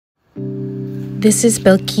This is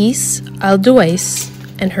Bلقيس, الدعيس,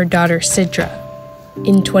 and her daughter Sidra.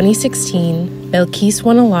 In 2016, Bلقيس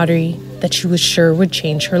won a lottery that she was sure would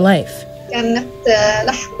change her life. كانت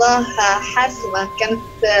لحظة حاسمة، كانت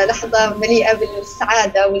لحظة مليئة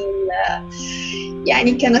بالسعادة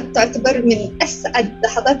يعني كانت تعتبر من أسعد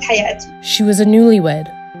لحظات حياتي. She was a newlywed,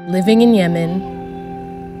 living in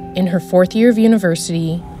Yemen, in her 4th year of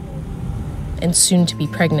university, and soon to be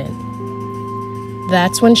pregnant.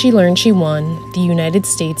 That's when she learned she won the United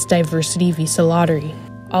States Diversity Visa Lottery,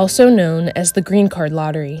 also known as the Green Card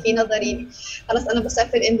Lottery. في نظري خلاص أنا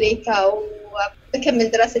بسافر أمريكا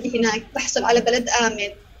وبكمل دراستي هناك، بحصل على بلد آمن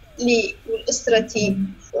لي ولأسرتي.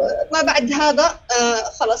 ما بعد هذا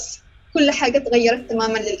خلاص كل حاجة تغيرت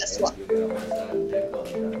تماماً للأسوأ.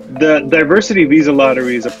 The Diversity Visa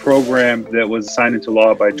Lottery is a program that was signed into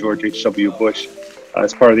law by George H.W. Bush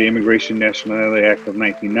as part of the Immigration Nationality Act of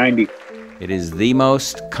 1990. It is the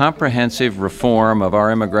most comprehensive reform of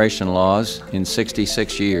our immigration laws in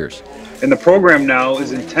 66 years. And the program now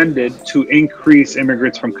is intended to increase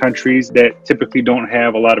immigrants from countries that typically don't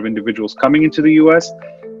have a lot of individuals coming into the U.S.,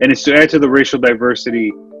 and it's to add to the racial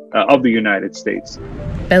diversity of the United States.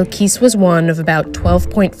 Bلقيس was one of about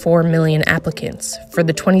 12.4 million applicants for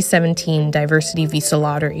the 2017 Diversity Visa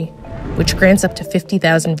Lottery, which grants up to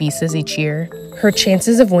 50,000 visas each year. Her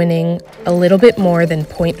chances of winning a little bit more than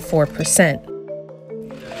 0.4%.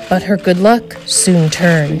 But her good luck soon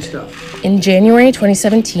turned. In January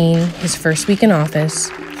 2017, his first week in office,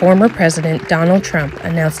 former President Donald Trump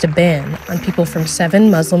announced a ban on people from 7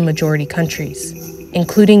 Muslim-majority countries,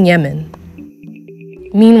 including Yemen.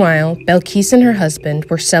 Meanwhile, Bلقيس and her husband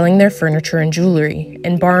were selling their furniture and jewelry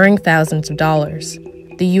and borrowing thousands of dollars.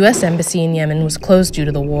 The U.S. Embassy in Yemen was closed due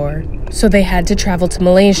to the war, so they had to travel to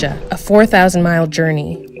Malaysia, a 4,000-mile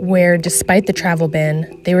journey, where, despite the travel ban,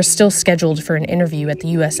 they were still scheduled for an interview at the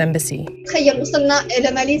U.S. Embassy. تخيل وصلنا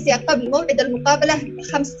إلى ماليزيا قبل موعد المقابلة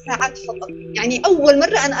ب5 ساعات فقط، يعني أول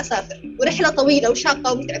مرة أنا أسافر، ورحلة طويلة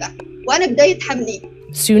وشاقة ومتعبة، وأنا بداية حملي.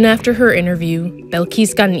 Soon after her interview,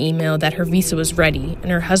 Bلقيس got an email that her visa was ready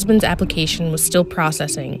and her husband's application was still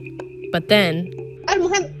processing. But then...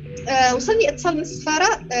 المهم وصلني اتصال من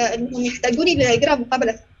السفارة انهم يحتاجوني لإجراء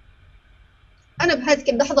مقابلة. أنا بهذه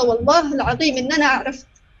اللحظة والله العظيم إن أنا عرفت،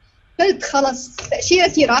 قلت خلاص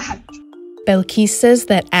تأشيرتي راحت. Bلقيس says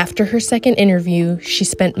that after her second interview, she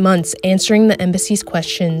spent months answering the embassy's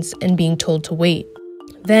questions and being told to wait.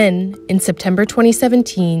 Then, in September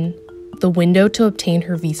 2017, the window to obtain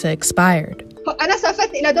her visa expired. أنا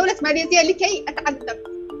سافرت إلى دولة ماليزيا لكي أتعذب.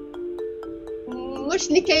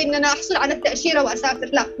 مش لكي إن أنا أحصل على التأشيرة وأسافر،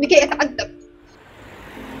 لا، لكي أتعذب.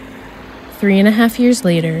 3.5 years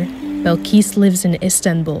later, Bلقيس lives in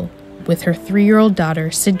Istanbul with her 3-year-old daughter,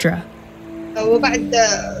 Sidra. وبعد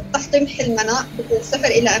تحطيم حلمنا بالسفر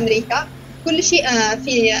إلى أمريكا، كل شيء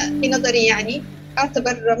في نظري يعني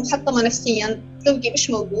أعتبر محطمة نفسياً، زوجي مش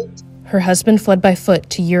موجود. Her husband fled by foot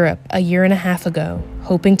to Europe a 1.5 years ago,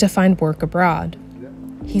 hoping to find work abroad.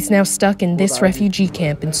 He's now stuck in this refugee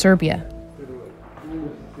camp in Serbia.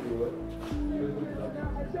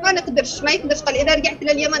 ما يقدرش قال إذا رجعت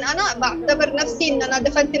لليمن أنا بعتبر نفسي إن أنا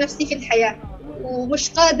دفنت نفسي في الحياة ومش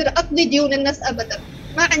قادر أقضي ديون الناس أبدا.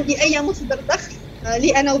 ما عندي أي مصدر دخل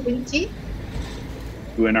لي أنا وبنتي.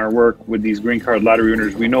 In our work with these green card lottery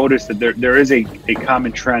winners, we noticed that there is a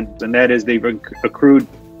common trend, and that is they've accrued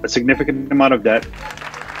a significant amount of debt.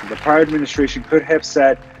 The prior administration could have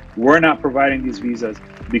said, we're not providing these visas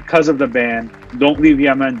because of the ban. Don't leave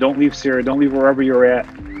Yemen, don't leave Syria, don't leave wherever you're at.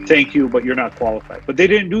 Thank you, but you're not qualified. But they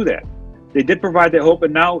didn't do that. They did provide that hope,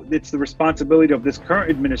 and now it's the responsibility of this current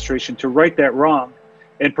administration to right that wrong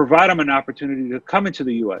and provide them an opportunity to come into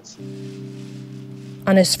the U.S.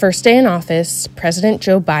 On his first day in office, President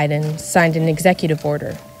Joe Biden signed an executive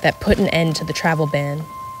order that put an end to the travel ban.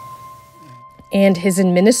 And his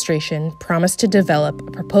administration promised to develop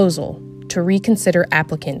a proposal to reconsider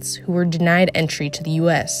applicants who were denied entry to the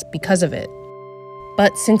U.S. because of it.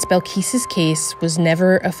 But since Bلقيس's case was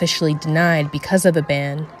never officially denied because of the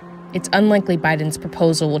ban, it's unlikely Biden's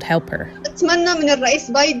proposal would help her. أتمنى من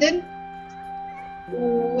الرئيس بايدن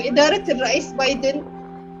وإدارة الرئيس بايدن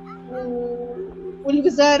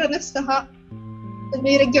والوزارة نفسها إنه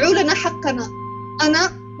يرجعوا لنا حقنا،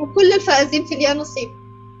 أنا وكل الفائزين في اليا نصيب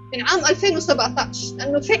من عام 2017،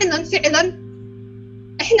 لأنه فعلا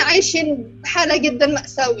إحنا عايشين بحالة جدا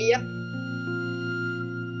مأساوية.